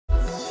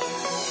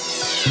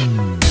Hey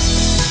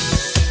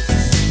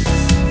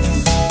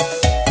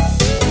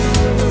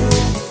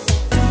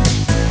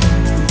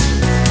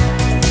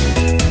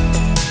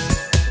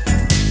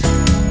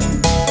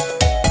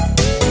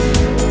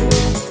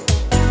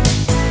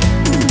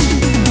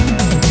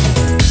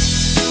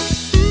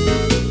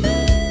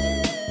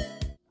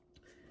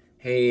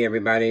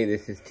everybody,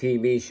 this is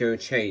TV Show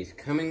Chase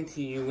coming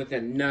to you with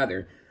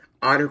another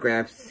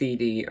autographed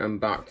CD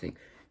unboxing.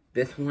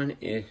 This one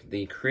is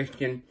the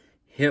Christian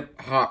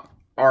hip-hop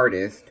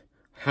artist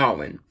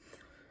Hollyn,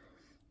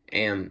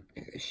 and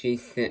she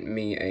sent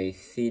me a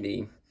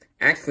CD.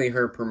 Actually,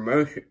 her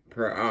promoter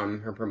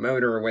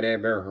or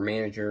whatever, her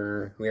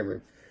manager,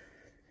 whoever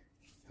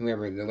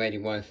the lady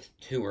was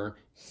to her,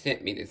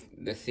 sent me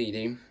the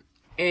CD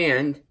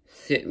and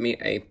sent me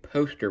a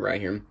poster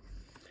right here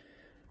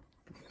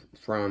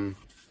from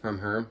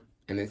her,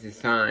 and this is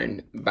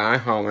signed by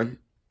Hollyn.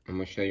 I'm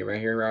going to show you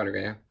right here her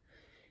autograph.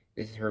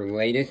 This is her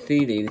latest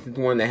CD. This is the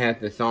one that has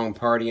the song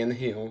Party in the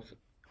Hills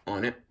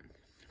on it.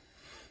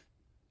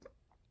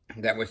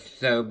 That was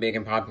so big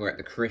and popular at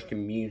the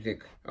Christian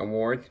Music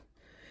Awards.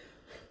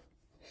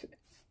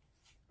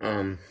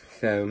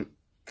 So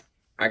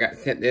I got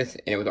sent this,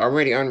 and it was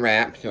already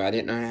unwrapped, so I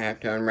did not have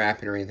to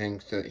unwrap it or anything.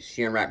 So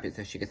she unwrapped it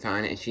so she could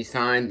sign it, and she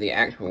signed the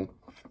actual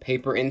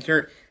paper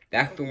insert.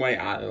 That's the way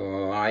I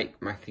like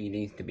my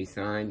CDs to be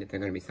signed, if they're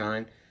going to be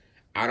signed.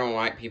 I don't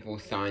like people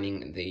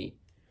signing the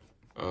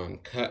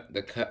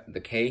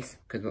case,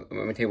 because let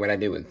me tell you what I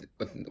do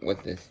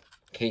with this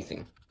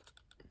casing.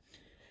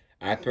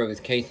 I throw this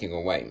casing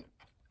away.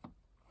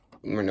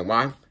 You want to know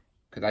why?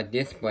 Because I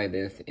display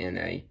this in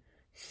a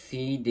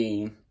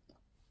CD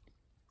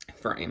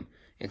frame,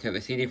 and so the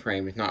CD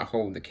frame does not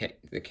hold the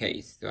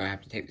case, so I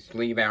have to take the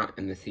sleeve out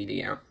and the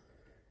CD out,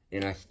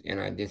 and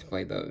I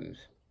display those.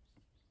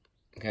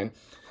 Okay,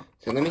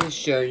 so let me just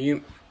show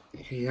you.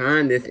 She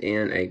signed this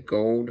in a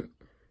gold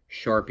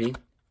Sharpie.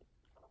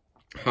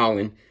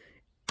 Hollyn.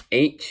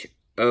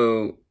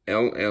 Hollyn.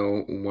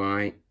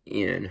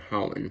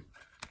 Hollyn.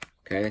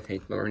 Okay, that's how you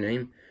spell her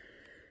name.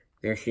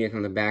 There she is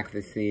on the back of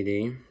the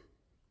CD.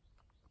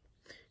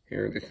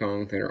 Here are the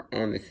songs that are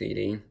on the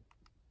CD.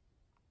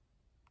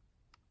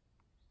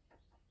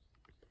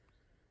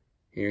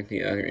 Here's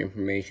the other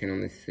information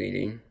on the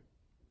CD.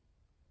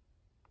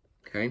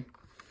 Okay.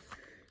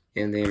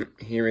 And then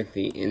here is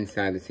the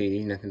inside of the CD,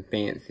 nothing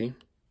fancy.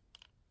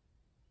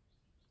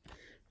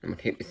 I'm going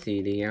to take the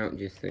CD out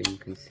just so you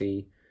can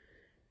see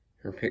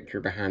her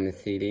picture behind the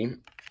CD.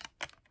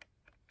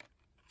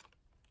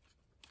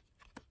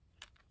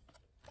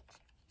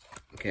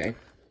 Okay.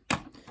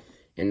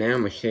 And now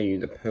I'm going to show you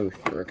the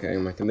poster, okay?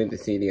 I'm going to have to move the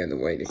CD out of the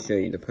way to show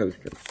you the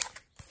poster.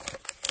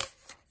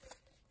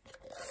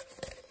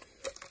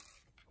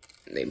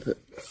 They put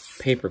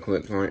paper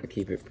clips on it to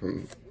keep it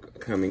from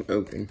coming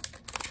open.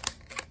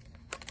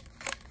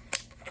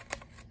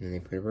 And they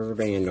put a rubber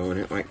band on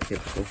it, like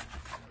typical.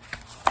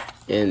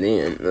 And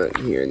then, look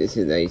here, this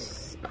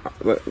is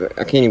look,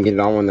 I can't even get it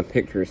all on the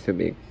picture, it's so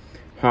big.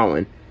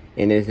 Hollyn.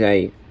 And this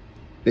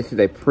is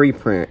a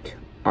pre-print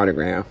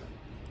autograph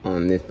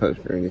on this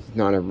poster. This is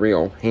not a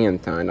real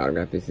hand-signed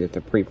autograph, this is just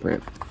a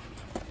pre-print.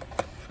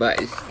 But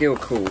it's still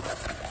cool,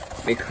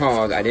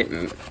 because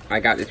I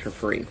got this for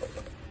free.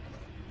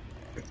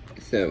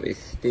 So, it's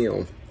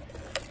still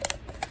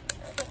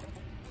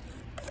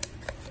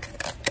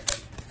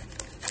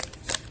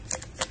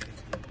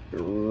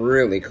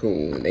really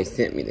cool. They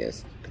sent me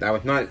this. I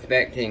was not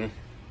expecting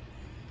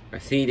a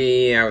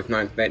CD. I was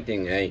not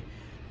expecting a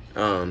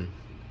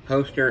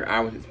poster.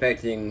 I was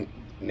expecting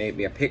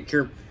maybe a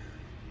picture,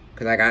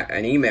 because I got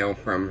an email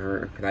from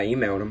her, because I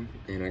emailed them,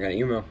 and I got an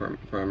email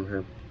from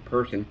her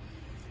person,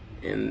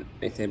 and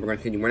they said, we're going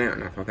to send you one out,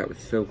 and I thought that was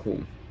so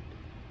cool.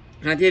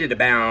 And I did it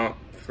about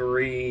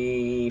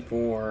 3,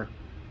 4,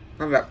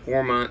 probably about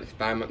 4 months,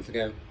 5 months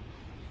ago,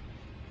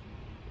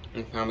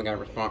 and finally got a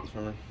response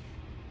from her.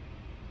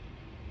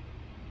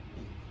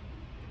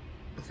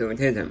 So it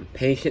says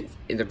patience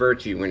is a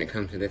virtue when it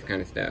comes to this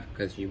kind of stuff,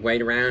 because you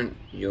wait around,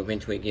 you'll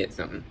eventually get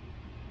something.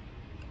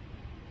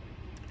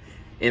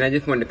 And I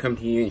just wanted to come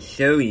to you and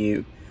show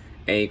you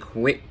a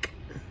quick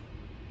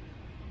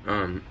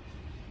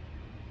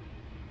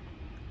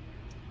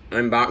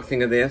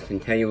unboxing of this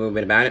and tell you a little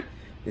bit about it.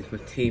 This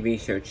was TV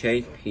Show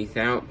Chase. Peace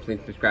out.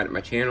 Please subscribe to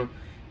my channel.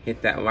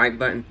 Hit that like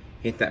button.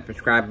 Hit that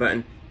subscribe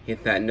button.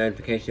 Hit that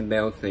notification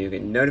bell so you'll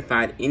get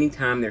notified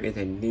anytime there is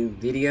a new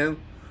video.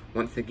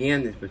 Once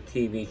again, this was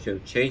TV Show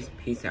Chase.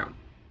 Peace out.